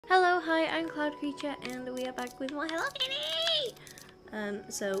Hello, hi, I'm Cloud Creature, and we are back with more Hello Kitty!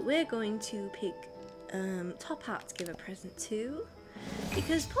 So we're going to pick Top Hat to give a present to,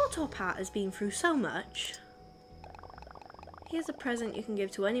 because poor Top Hat has been through so much. Here's a present you can give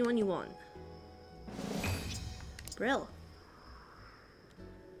to anyone you want. Brill.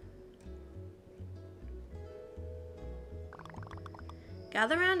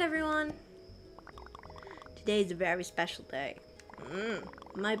 Gather round, everyone. Today is a very special day.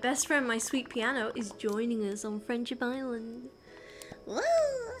 My best friend, my sweet piano, is joining us on Friendship Island. Woo!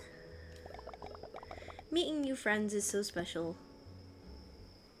 Meeting new friends is so special.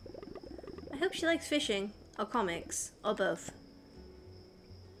 I hope she likes fishing, or comics, or both.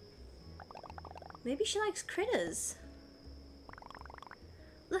 Maybe she likes critters.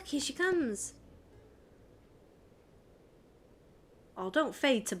 Look, here she comes. Oh, don't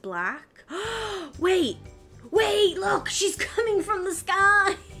fade to black. Wait! Wait, look! She's coming from the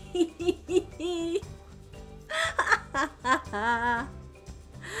sky!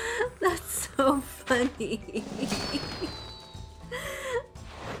 That's so funny.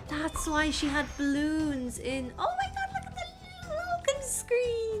 That's why she had balloons in... Oh my god, look at the welcome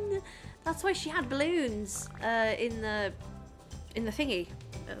screen! That's why she had balloons in the thingy.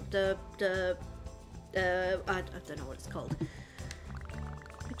 I don't know what it's called.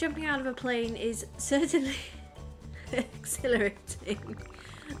 Jumping out of a plane is certainly exhilarating,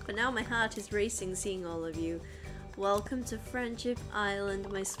 but now my heart is racing seeing all of you. Welcome to Friendship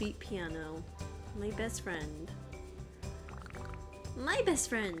Island, my sweet piano. My best friend. My best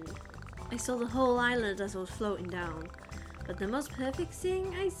friend! I saw the whole island as I was floating down, but the most perfect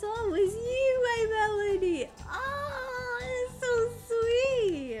thing I saw was you, my melody! Oh, it's so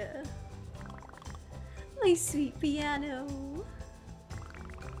sweet! My sweet piano.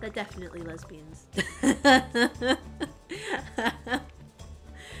 They're definitely lesbians.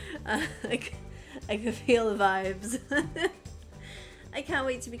 I can feel the vibes. I can't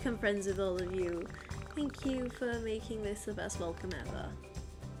wait to become friends with all of you. Thank you for making this the best welcome ever.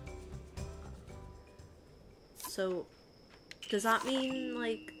 So, does that mean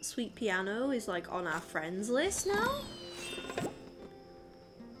like Sweet Piano is like on our friends list now?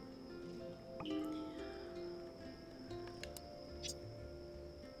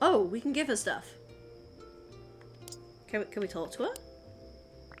 Oh, we can give her stuff. Can we talk to her?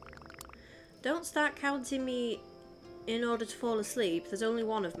 Don't start counting me in order to fall asleep. There's only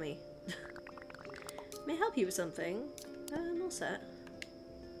one of me. May I help you with something? I'm all set.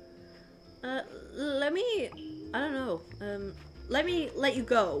 Let me... I don't know. Let me let you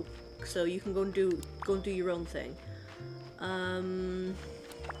go, so you can go and do your own thing.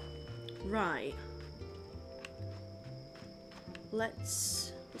 Right.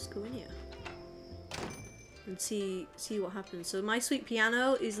 Let's go in here and see what happens. So my sweet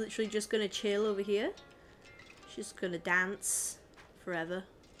piano is literally just gonna chill over here. She's just gonna dance forever.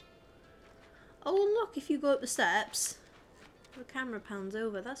 Oh look, if you go up the steps, the camera pans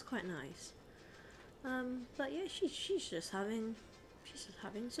over. That's quite nice. But yeah, she's just having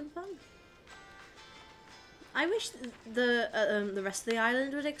some fun. I wish the rest of the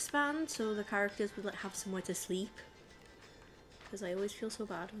island would expand so the characters would like have somewhere to sleep. Because I always feel so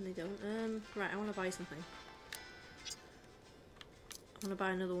bad when they don't. Right, I want to buy something. I want to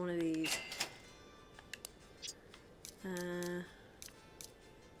buy another one of these. I'm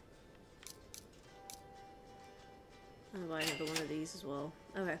going to buy another one of these as well.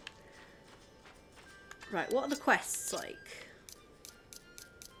 Okay. Right, what are the quests like?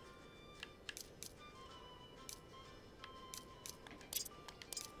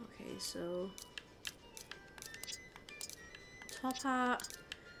 Okay, so... Top Hat,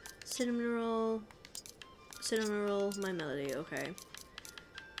 Cinnamon Roll, My Melody, okay.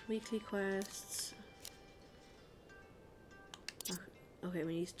 Weekly quests. Okay,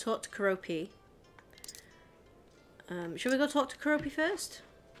 we need to talk to Karopi. Should we go talk to Karopi first?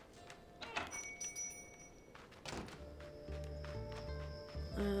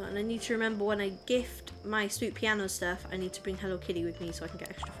 And I need to remember when I gift my sweet piano stuff, I need to bring Hello Kitty with me so I can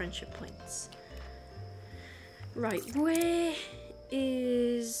get extra friendship points. Right, where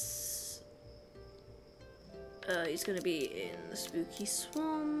is... he's gonna be in the spooky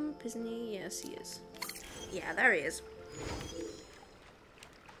swamp, isn't he? Yes, he is. Yeah, there he is.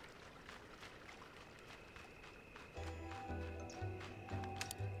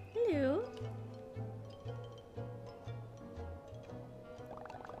 Hello.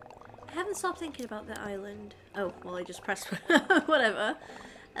 I haven't stopped thinking about the island. Oh, well, I just pressed whatever.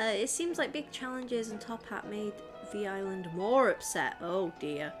 It seems like big challenges and Top Hat made the island more upset. Oh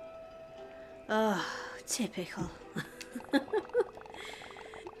dear. Oh, typical.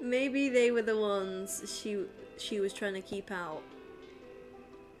 Maybe they were the ones she was trying to keep out.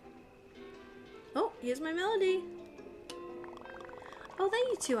 Oh, here's my melody. Oh, there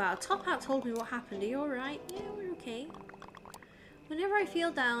you two are. Top Hat told me what happened. Are you alright? Yeah, we're okay. Whenever I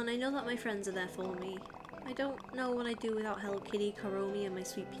feel down, I know that my friends are there for me. I don't know what I'd do without Hello Kitty, Karomi, and my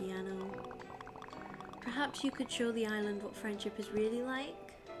sweet piano. Perhaps you could show the island what friendship is really like?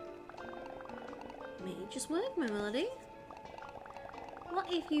 May just work, my melody.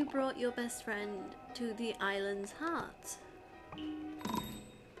 What if you brought your best friend to the island's heart?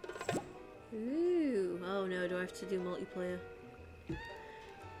 Ooh. Oh no, do I have to do multiplayer?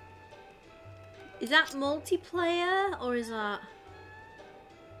 Is that multiplayer or is that...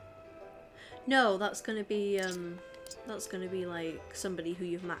 No, that's gonna be like somebody who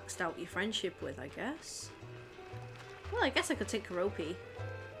you've maxed out your friendship with, I guess. Well, I guess I could take Karopi.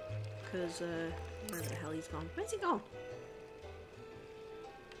 Because, where the hell he's gone? Where's he gone?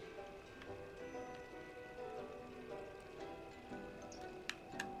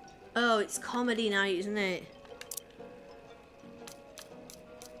 Oh, it's comedy night, isn't it?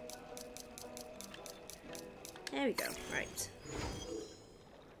 There we go. Right.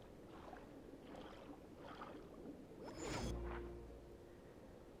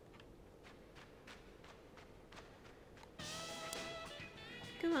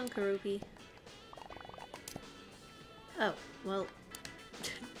 Come on, Karopi. Oh, well.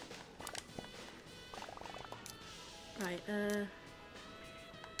 Right,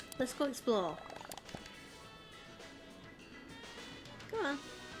 let's go explore. Come on.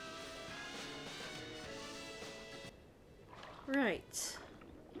 Right.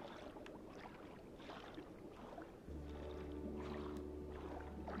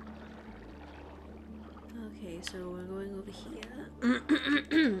 Okay, so we're going over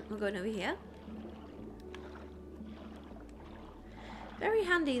here. We're going over here. Very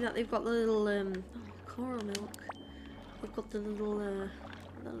handy that they've got the little oh, coral milk. They've got the little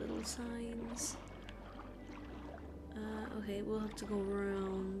signs. Okay, we'll have to go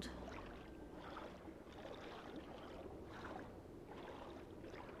around.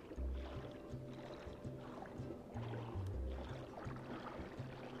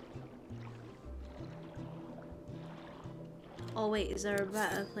 Oh wait, is there a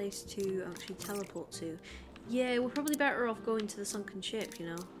better place to actually teleport to? Yeah, we're probably better off going to the sunken ship, you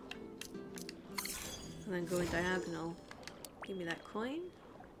know? And then going diagonal. Give me that coin.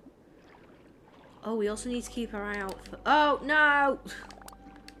 Oh, we also need to keep our eye out for... Oh, no!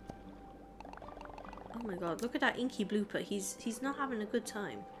 Oh my god, look at that inky blooper. He's not having a good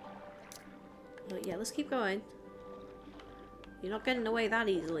time. But yeah, let's keep going. You're not getting away that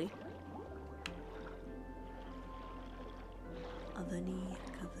easily. Avani,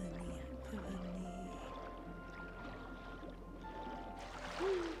 Kavani, Kavani.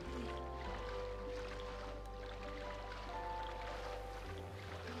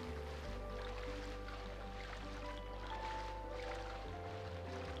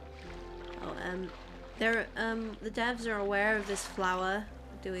 The devs are aware of this flower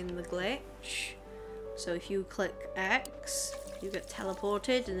doing the glitch. So if you click X, you get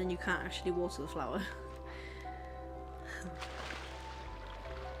teleported and then you can't actually water the flower.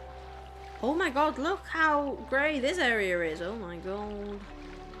 Oh my god, look how grey this area is. Oh my god.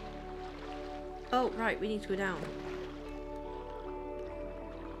 Oh, right, we need to go down.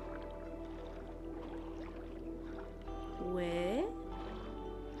 Where?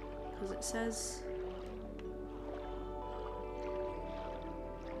 Because it says...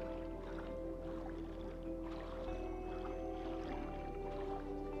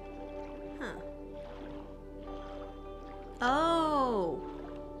 Huh. Oh!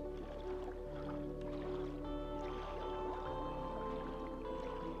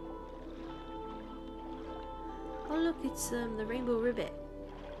 Oh look, it's the rainbow ribbit.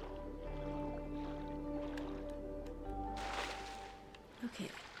 Okay.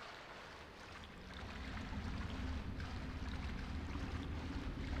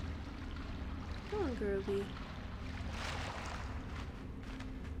 Come on, Groby.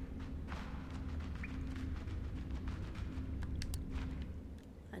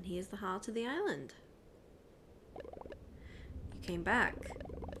 And here's the heart of the island. You came back.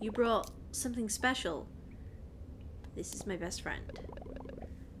 You brought something special. This is my best friend.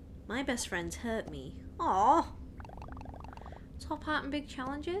 My best friends hurt me. Aww. Top Hat and Big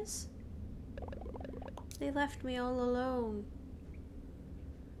Challenges? They left me all alone.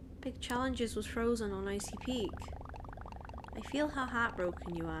 Big Challenges was frozen on Icy Peak. I feel how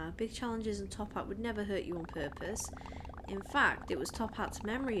heartbroken you are. Big Challenges and Top Hat would never hurt you on purpose. In fact, it was Top Hat's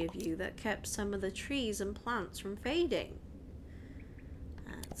memory of you that kept some of the trees and plants from fading.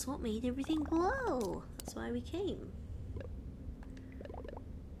 That's what made everything glow. That's why we came.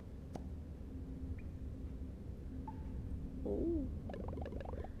 Oh.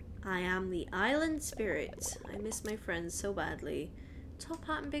 I am the island spirit. I miss my friends so badly. Top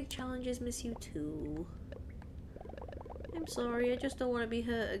Hat and Big Challenges miss you too. I'm sorry, I just don't want to be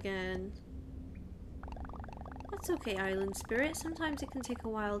hurt again. That's okay, island spirit. Sometimes it can take a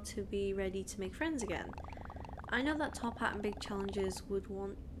while to be ready to make friends again. I know that Top Hat and Big Challenges would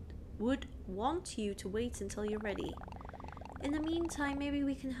want you to wait until you're ready. In the meantime, maybe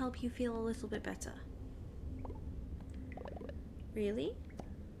we can help you feel a little bit better. Really?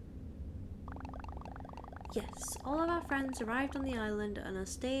 Yes, all of our friends arrived on the island and are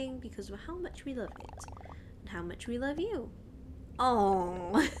staying because of how much we love it. And how much we love you.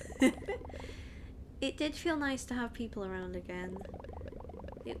 Oh, it did feel nice to have people around again.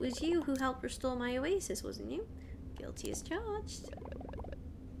 It was you who helped restore my oasis, wasn't you? Guilty as charged.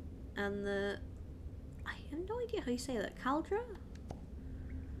 And the... I have no idea how you say that. Caldra?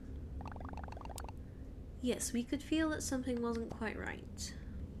 Yes, we could feel that something wasn't quite right.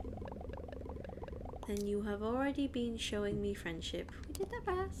 Then you have already been showing me friendship. We did our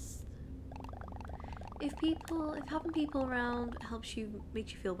best. If having people around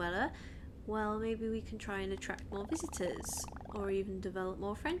makes you feel better, well, maybe we can try and attract more visitors, or even develop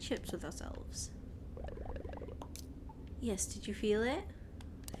more friendships with ourselves. Yes, did you feel it?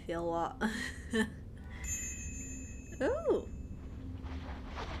 Feel what? Ooh!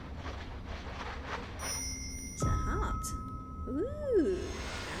 It's a heart. Ooh,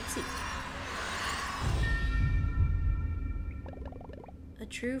 fancy. A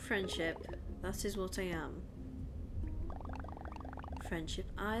true friendship. That is what I am.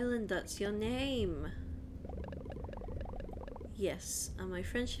 Friendship Island, that's your name. Yes, and my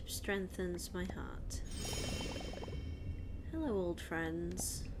friendship strengthens my heart. Hello, old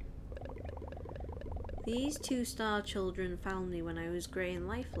friends. These two star children found me when I was grey and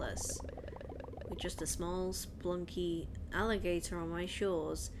lifeless, with just a small, splunky alligator on my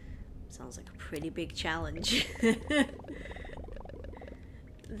shores. Sounds like a pretty big challenge.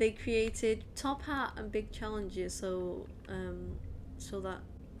 They created Top Hat and Big Challenges so that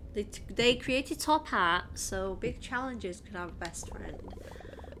they created Top Hat so Big Challenges could have a best friend.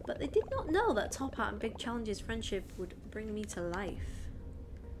 But they did not know that Top Hat and Big Challenges friendship would bring me to life.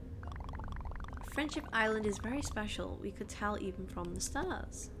 Friendship Island is very special. We could tell even from the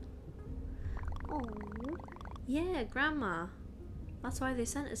stars. Oh, yeah, Grandma. That's why they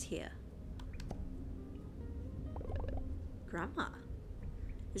sent us here. Grandma?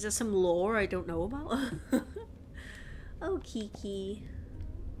 Is there some lore I don't know about? Oh, Kiki.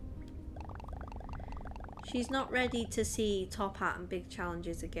 She's not ready to see Top Hat and Big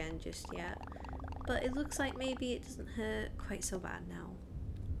Challenges again just yet. But it looks like maybe it doesn't hurt quite so bad now.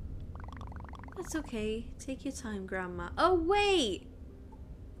 That's okay. Take your time, Grandma. Oh, wait!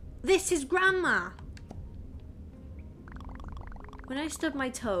 This is Grandma! When I stub my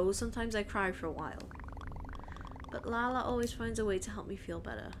toe, sometimes I cry for a while. But Lala always finds a way to help me feel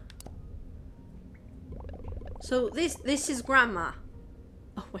better. So this is Grandma.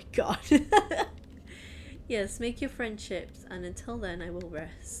 Oh my god. Yes, make your friendships, and until then I will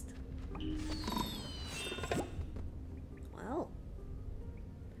rest. Well.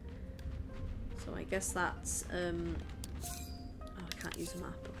 So I guess that's oh, I can't use a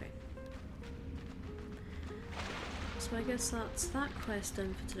map, okay. So I guess that's that quest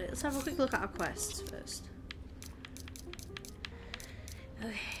done for today. Let's have a quick look at our quests first.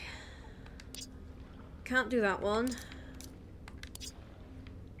 Okay. Can't do that one.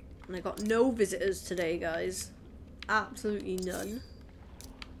 And I got no visitors today, guys. Absolutely none.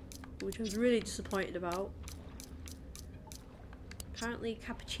 Which I was really disappointed about. Apparently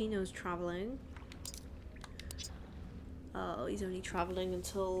Cappuccino's travelling. Oh, he's only travelling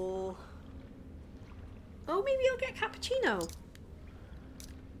until... Oh, maybe I'll get Cappuccino.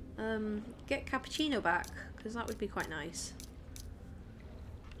 Get Cappuccino back, because that would be quite nice.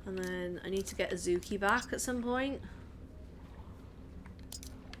 And then I need to get Azuki back at some point.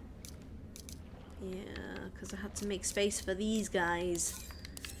 Yeah, because I had to make space for these guys.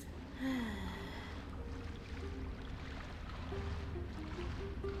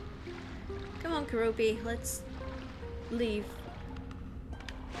 Come on, Karopi, let's leave.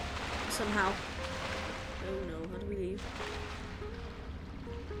 Somehow. Oh no, how do we leave?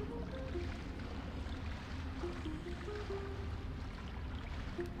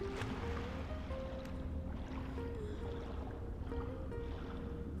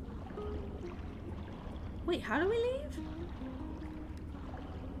 Wait, how do we leave?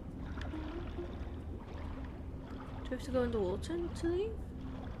 Do we have to go underwater to leave?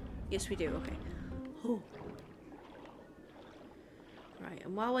 Yes, we do. Okay. Oh. Right,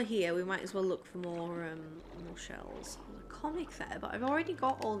 and while we're here, we might as well look for more shells. There's a comic there, but I've already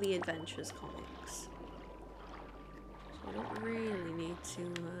got all the adventures comics, so I don't really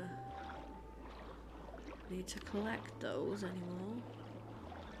need to collect those anymore.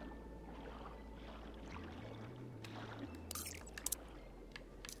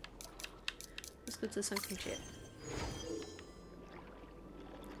 Let's go to the sunken ship.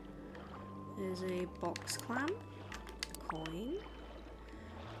 There's a box clam, coin.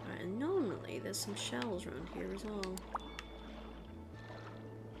 Right, and normally there's some shells around here as well.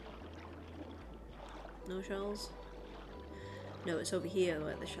 No shells? No, it's over here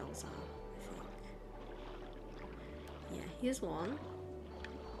where the shells are, I think. Yeah, here's one.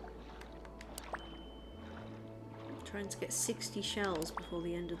 I'm trying to get 60 shells before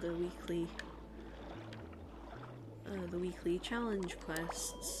the end of the weekly challenge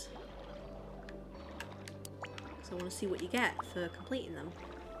quests. So I want to see what you get for completing them.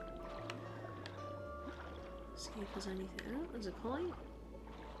 See if there's anything. Oh, there's a coin.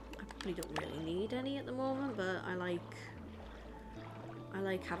 I probably don't really need any at the moment, but I like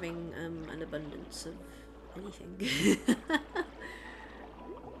having an abundance of anything.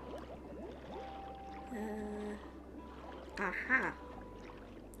 Aha!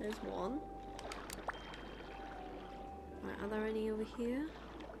 There's one. Right, are there any over here?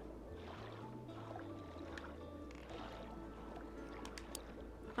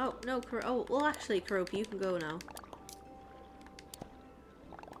 Oh, no, oh, well actually, Karopi, you can go now.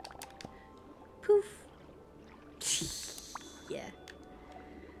 Poof! Yeah.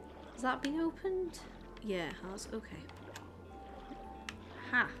 Has that been opened? Yeah, it has. Okay.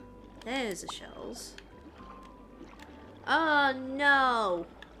 Ha! There's the shells. Oh no!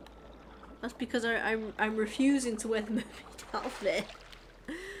 That's because I'm refusing to wear the mermaid outfit.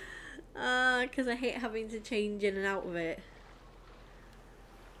 Because I hate having to change in and out of it.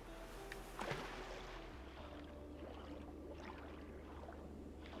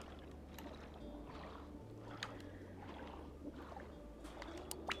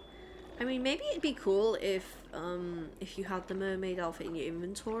 I mean, maybe it'd be cool if you had the mermaid outfit in your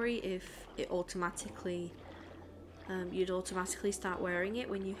inventory, if it automatically, you'd automatically start wearing it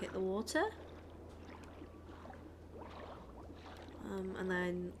when you hit the water. And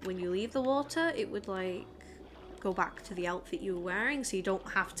then when you leave the water, it would like go back to the outfit you were wearing, so you don't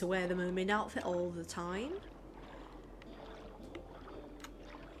have to wear the mermaid outfit all the time.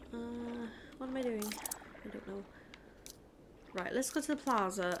 What am I doing? I don't know. Right, let's go to the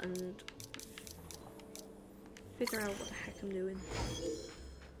plaza and figure out what the heck I'm doing.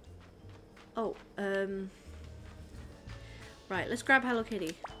 Oh, right, let's grab Hello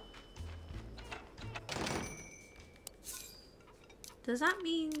Kitty. Does that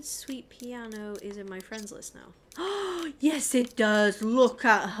mean Sweet Piano is in my friends list now? Oh, yes it does! Look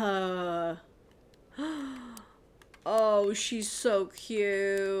at her! Oh, she's so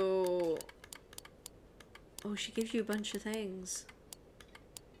cute! Oh, she gives you a bunch of things.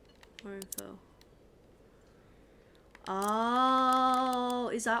 More info.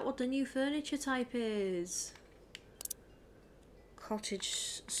 Oh, is that what the new furniture type is?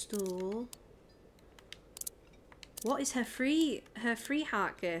 Cottage stool. What is her free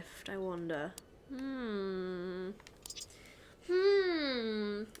heart gift, I wonder? I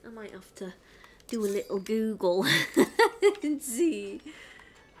might have to do a little Google and see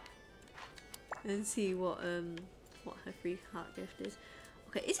what her free heart gift is.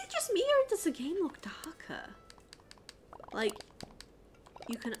 Okay, is it just me or does the game look darker? Like,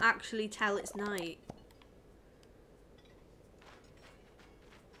 you can actually tell it's night.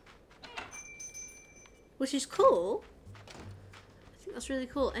 Which is cool. I think that's really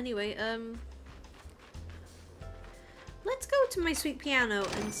cool. Anyway, let's go to my Sweet Piano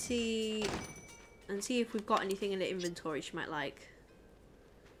and see if we've got anything in the inventory she might like.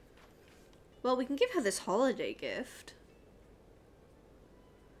 Well, we can give her this holiday gift.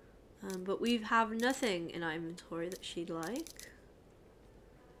 But we have nothing in our inventory that she'd like.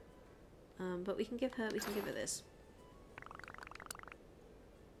 But we can give her this.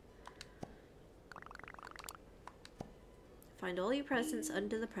 Find all your presents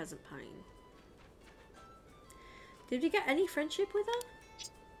under the present pine. Did we get any friendship with her?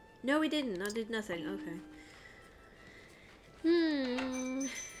 No, we didn't. I did nothing. Okay.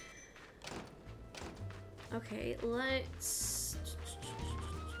 Okay, let's...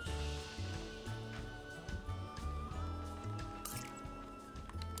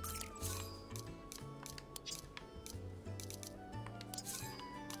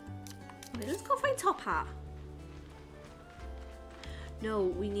 Okay, let's go find Top Hat. No,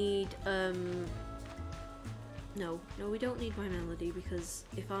 we need, no, we don't need my melody, because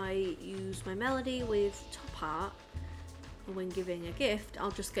if I use my melody with top hat, and when giving a gift,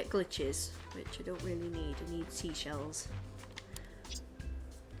 I'll just get glitches, which I don't really need. I need seashells. Here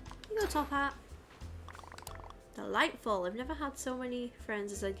you go, top hat. Delightful. I've never had so many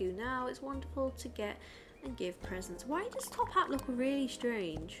friends as I do now. It's wonderful to get and give presents. Why does top hat look really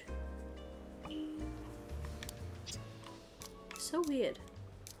strange? So weird.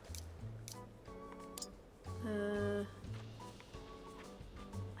 I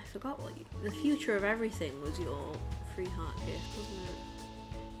forgot what the future of everything was your free heart gift, wasn't it?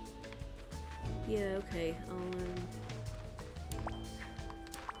 Yeah, okay.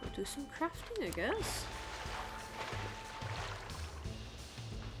 I'll do some crafting, I guess.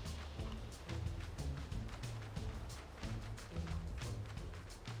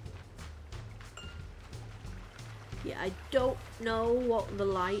 Yeah, I don't know what the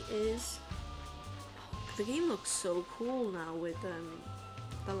light is. The game looks so cool now with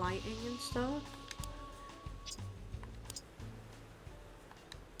the lighting and stuff.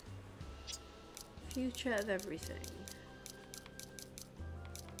 Future of everything.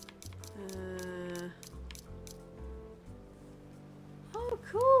 Oh,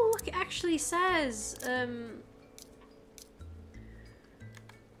 cool! Look, it actually says.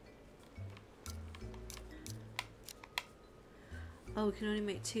 Oh, we can only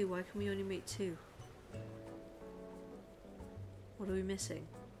make 2. Why can we only make 2? What are we missing?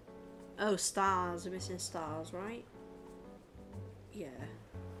 Oh, stars. We're missing stars, right? Yeah.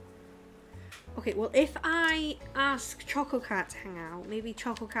 Okay, well, if I ask Chococat to hang out, maybe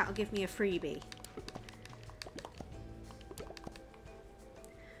Chococat will give me a freebie.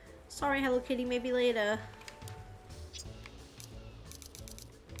 Sorry, Hello Kitty, maybe later.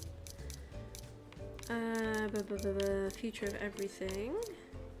 Future of everything.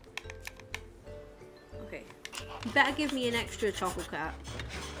 Okay. You better give me an extra Chococat.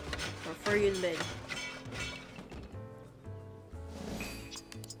 Or throw you in the bin.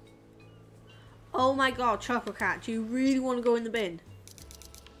 Oh my god, Chococat, do you really want to go in the bin?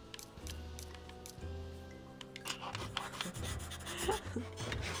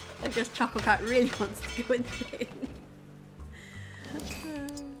 I guess Chococat really wants to go in the bin.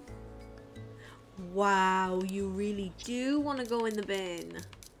 Wow, you really do want to go in the bin.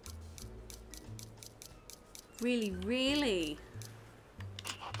 Really, really?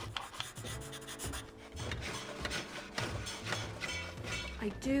 I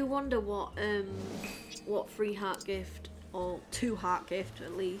do wonder what free heart gift, or 2 heart gift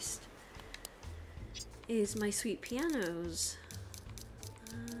at least, is my sweet pianos.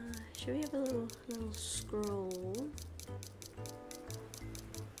 Should we have a little scroll?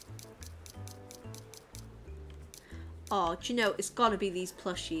 Oh, do you know, it's gotta be these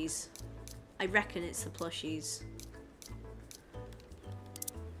plushies. I reckon it's the plushies.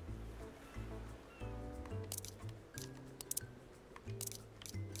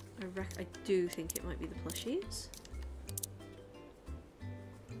 I do think it might be the plushies.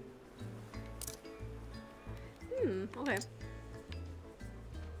 Okay.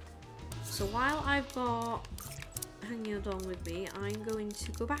 So while I've got hanging on with me, I'm going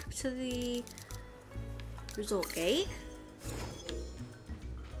to go back to the resort gate.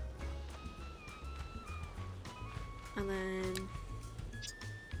 And then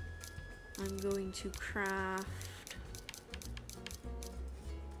I'm going to craft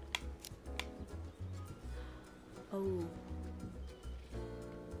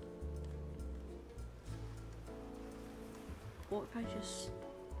what if I just...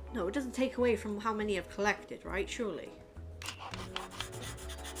 No, it doesn't take away from how many I've collected, right? Surely.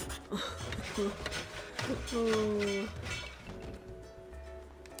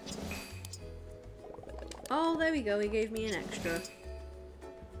 Oh, there we go. He gave me an extra.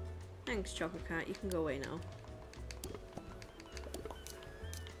 Thanks, Chococat. You can go away now.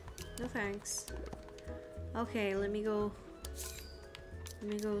 No thanks. Okay, let me go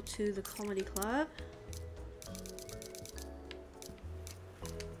to the comedy club.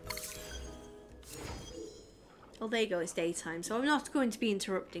 Oh, there you go, it's daytime, so I'm not going to be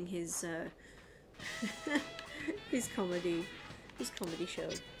interrupting his his comedy show.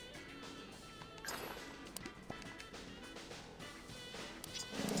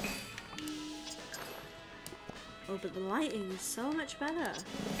 Oh, but the lighting is so much better.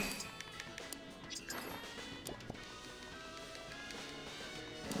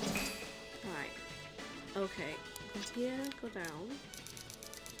 Alright. Okay. Go here, go down.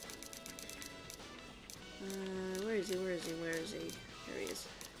 Where is he? Where is he? Where is he? There he is.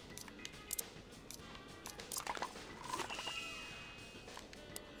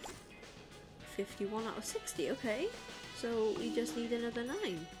 51 out of 60, okay. So we just need another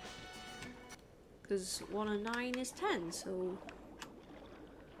 9. Because 1 and 9 is 10, so...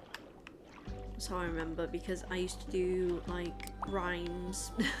 That's how I remember, because I used to do, like,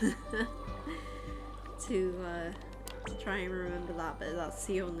 rhymes to try and remember that, but that's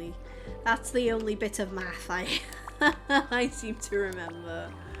the only bit of math I I seem to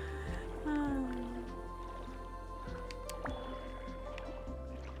remember.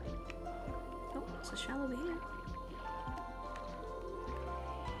 Oh, there's a shell over here.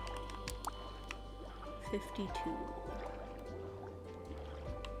 52.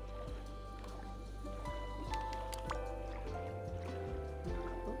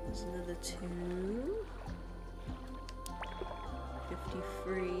 Oh, there's another 2.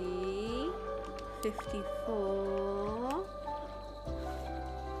 53. 54.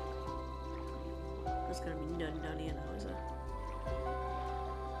 There's gonna be none down here now, is there?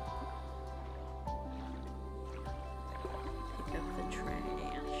 Pick up the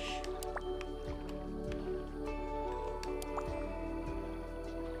trash.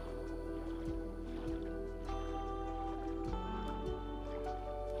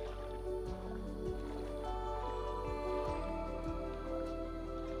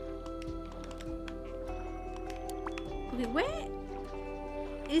 Okay, where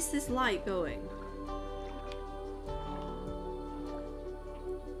is this light going?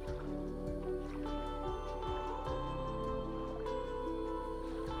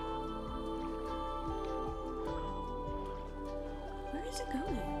 Where is it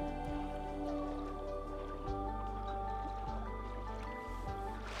going?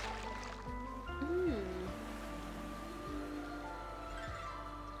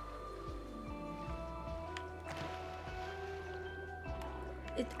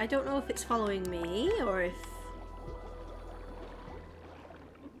 I don't know if it's following me or if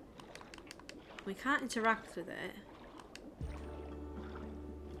we can't interact with it.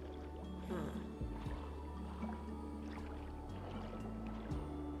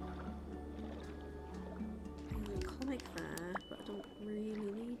 There's a comic there, but I don't really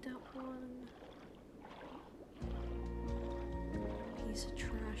need that one. Piece of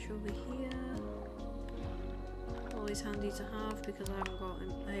trash over here. Always handy to have because I haven't got.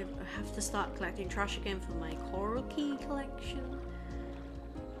 I have to start collecting trash again for my coral key collection.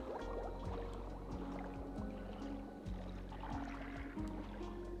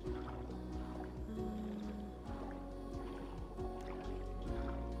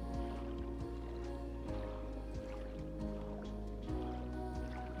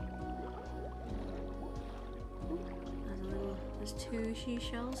 There's 2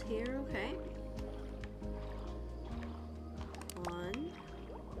 seashells here. Okay. 1.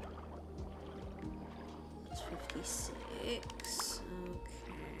 That's 56.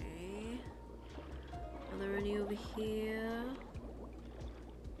 Okay. Are there any over here?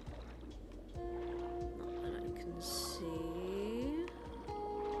 Not that I can see.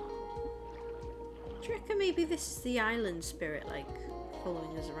 Do you reckon maybe this is the island spirit, like,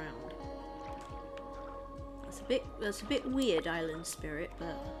 following us around? That's a bit weird, island spirit,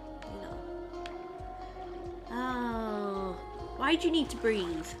 but, you know. Oh, why'd you need to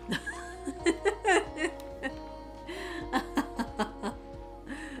breathe?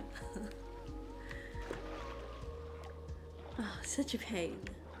 Oh, such a pain.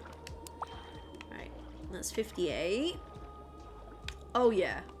 Right, that's 58. Oh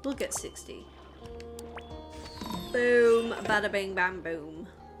yeah, we'll get 60. Boom, bada bing bam boom.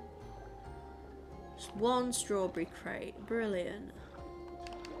 Just 1 strawberry crate, brilliant.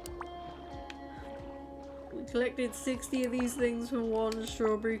 We collected 60 of these things from 1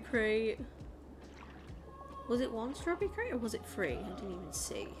 strawberry crate. Was it 1 strawberry crate or was it 3? I didn't even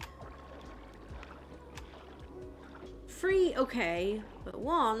see. 3, okay, but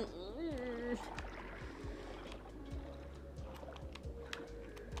 1.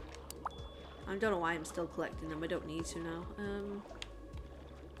 I don't know why I'm still collecting them. I don't need to now.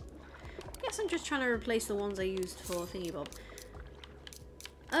 I guess I'm just trying to replace the ones I used for thingy bob.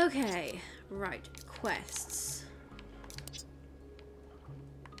 Okay, right. Quests.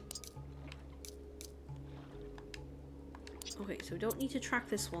 Okay, so we don't need to track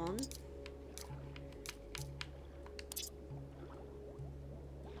this one.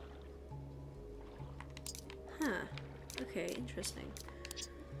 Huh. Okay, interesting.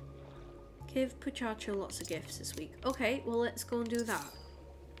 Give Puchacho lots of gifts this week. Okay, well let's go and do that.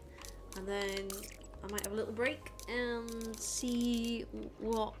 And then I might have a little break and see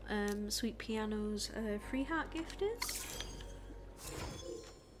what Sweet Piano's free heart gift is.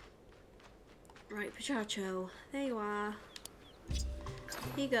 Right, Puchacho, there you are.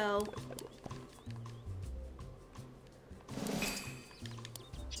 Here you go.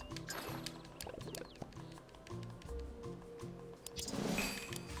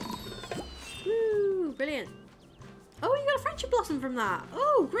 from that.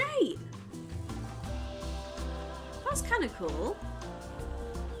 Oh, great! That's kind of cool.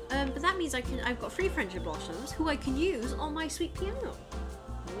 But that means I've got 3 friendship blossoms who I can use on my sweet piano.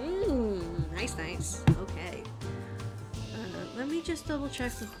 Nice, nice. Okay. Let me just double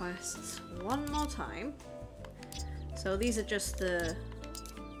check the quests one more time. So these are just the...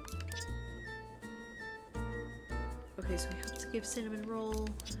 Okay, so we have to give Cinnamon Roll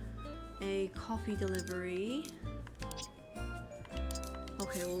a coffee delivery.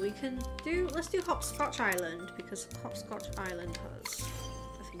 Okay, well let's do Hopscotch Island, because Hopscotch Island has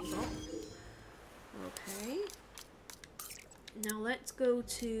a thingy bob. Okay. Now let's go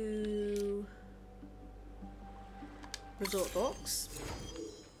to Resort Docks.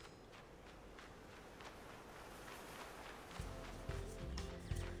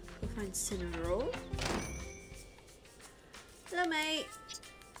 Go find Cinnamon Roll. Hello, mate.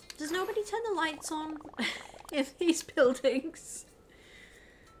 Does nobody turn the lights on in these buildings?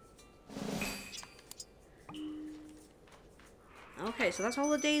 Okay, so that's all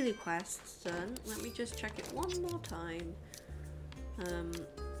the daily quests done. Let me just check it one more time.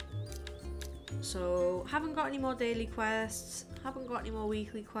 So, haven't got any more daily quests, haven't got any more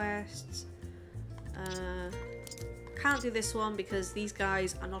weekly quests. Can't do this one because these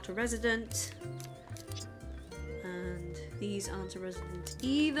guys are not a resident. And these aren't a resident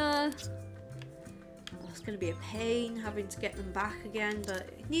either. Oh, it's going to be a pain having to get them back again, but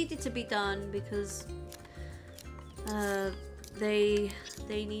it needed to be done because they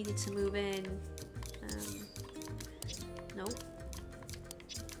needed to move in. No.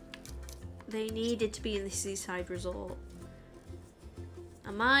 They needed to be in the seaside resort.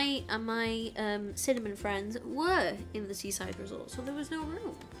 And my cinnamon friends were in the seaside resort, so there was no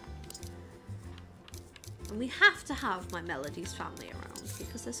room. And we have to have my Melody's family around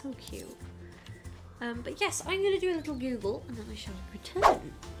because they're so cute. But yes, I'm going to do a little Google and then I shall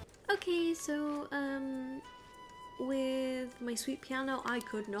return. Okay, so with my sweet piano, I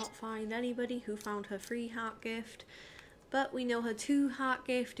could not find anybody who found her free heart gift. But we know her 2 heart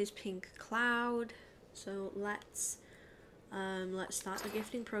gift is Pink Cloud. So let's start the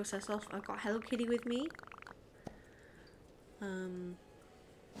gifting process off. I've got Hello Kitty with me. I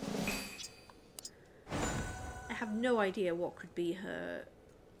have no idea what could be her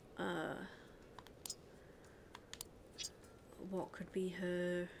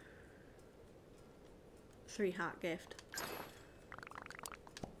 3 heart gift.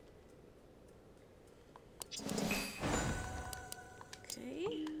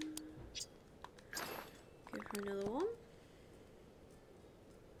 Okay. Give her another one.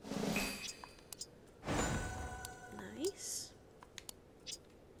 Nice.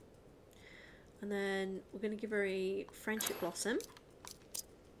 And then we're going to give her a Friendship Blossom.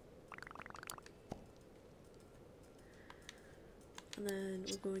 And then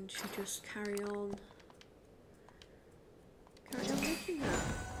we're going to just carry on making her.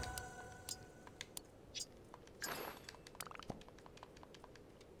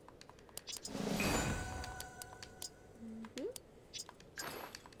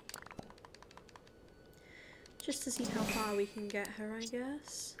 Just to see how far we can get her, I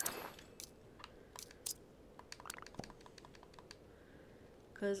guess.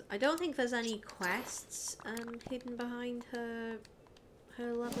 Because I don't think there's any quests hidden behind her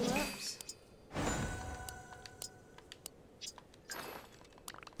level ups.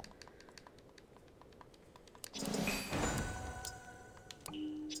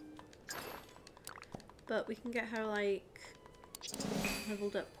 But we can get her like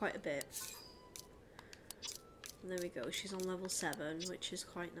leveled up quite a bit. And there we go, she's on level 7, which is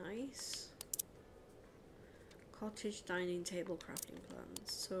quite nice. Cottage, dining table, crafting plans.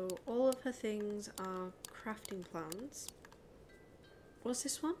 So all of her things are crafting plans. What's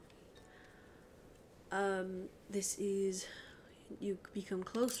this one? This is you become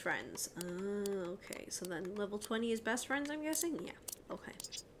close friends. Okay, so then level 20 is best friends, I'm guessing? Yeah, okay.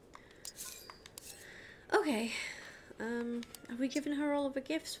 Okay. Have we given her all of her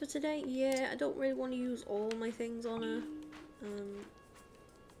gifts for today? Yeah, I don't really want to use all my things on her.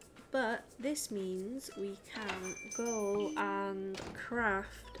 But this means we can go and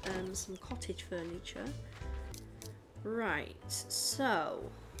craft some cottage furniture. Right, so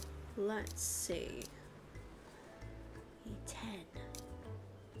let's see. Need 10.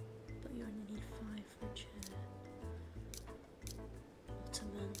 But you only need 5 for a chair.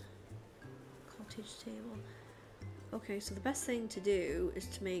 Ottoman. Cottage table. Okay, so the best thing to do is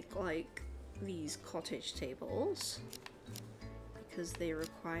to make like these cottage tables because they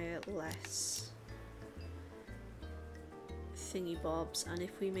require less thingy bobs, and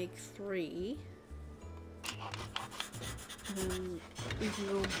if we make 3 We can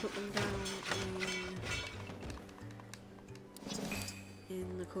go and put them down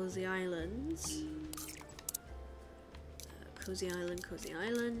in the Cozy Islands. Cozy Island, Cozy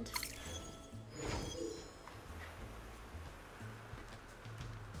Island.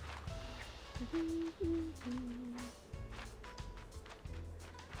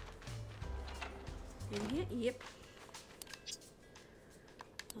 In here? Yep.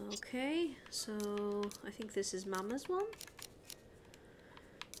 Okay, so I think this is Mama's one.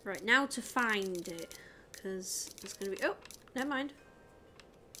 Right, now to find it, because it's gonna be, oh, never mind.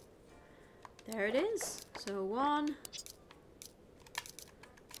 There it is. So 1,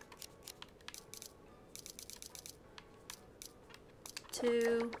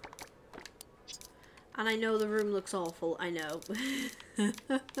 2, and I know the room looks awful, I know.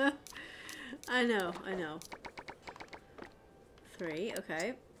 I know. 3,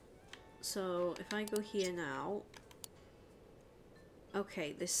 okay. So if I go here now,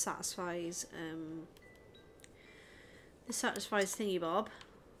 okay, this satisfies Thingy Bob.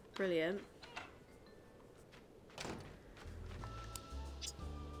 Brilliant.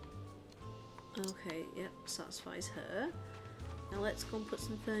 Okay, yep, satisfies her. Now let's go and put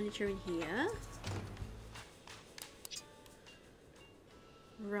some furniture in here.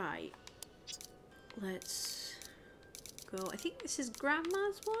 Right. Let's go. I think this is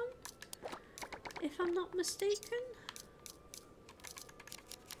Grandma's one, if I'm not mistaken.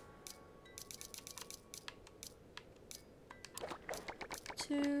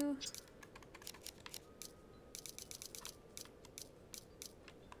 Two.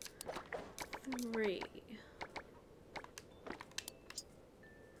 Three.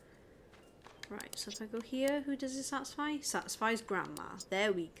 Right, so if I go here, who does it satisfy? Satisfies Grandma.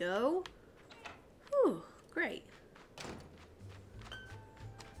 There we go. Whew, great.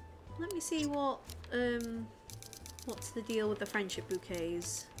 Let me see what's the deal with the friendship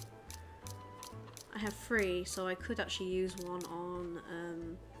bouquets. I have 3, so I could actually use one on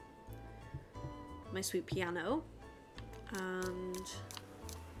my sweet piano, and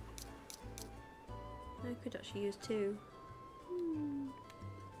I could actually use 2.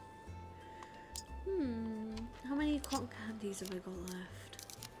 How many cotton candies have I got left?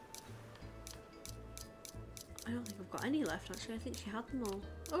 I don't think I've got any left actually. I think she had them all.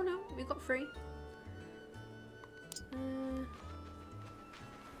 Oh no, we got 3.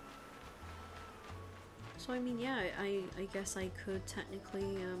 So I mean, yeah, I guess I could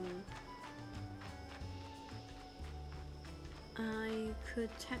technically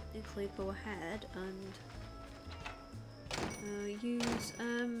go ahead and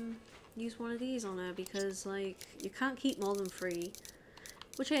use one of these on her, because like you can't keep more than 3,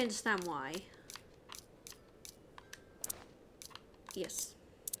 which I understand why. Yes,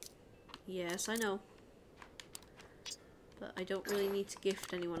 I know, but I don't really need to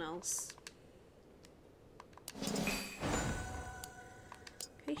gift anyone else.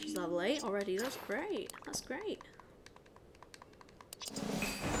 Okay, she's level 8 already. That's great. That's great.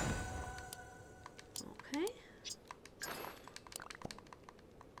 Okay.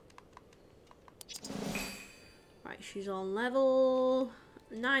 Right, she's on level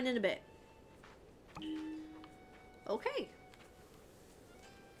 9 and a bit. Okay.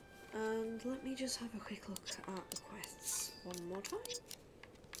 And let me just have a quick look at the quests one more time.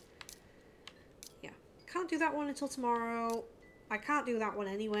 Yeah, can't do that one until tomorrow. I can't do that one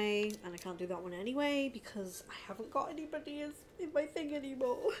anyway, and I can't do that one anyway because I haven't got anybody in my thing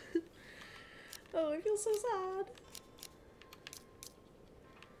anymore. Oh, I feel so sad.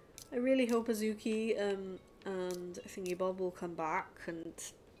 I really hope Azuki and Thingy Bob will come back, and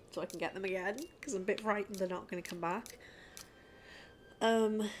so I can get them again, because I'm a bit frightened they're not going to come back.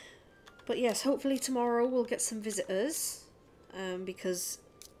 But yes, hopefully tomorrow we'll get some visitors, because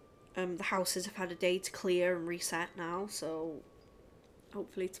the houses have had a day to clear and reset now, so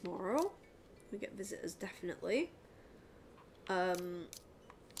hopefully tomorrow we get visitors, definitely. So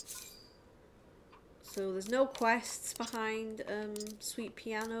there's no quests behind Sweet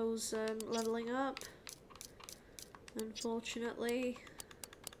Piano's leveling up, unfortunately.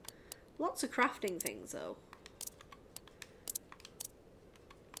 Lots of crafting things though,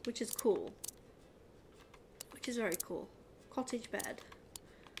 which is cool. Which is very cool. Cottage bed.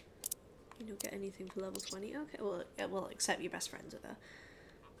 You don't get anything for level 20. Okay, well, except your best friends with her.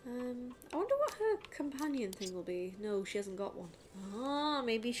 I wonder what her companion thing will be. No, she hasn't got one. Ah,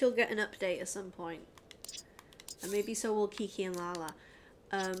 maybe she'll get an update at some point. And maybe so will Kiki and Lala.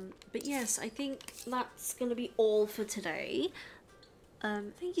 But yes, I think that's going to be all for today.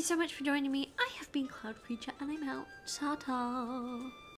 Thank you so much for joining me. I have been Cloud Creature, and I'm out. Ta-ta!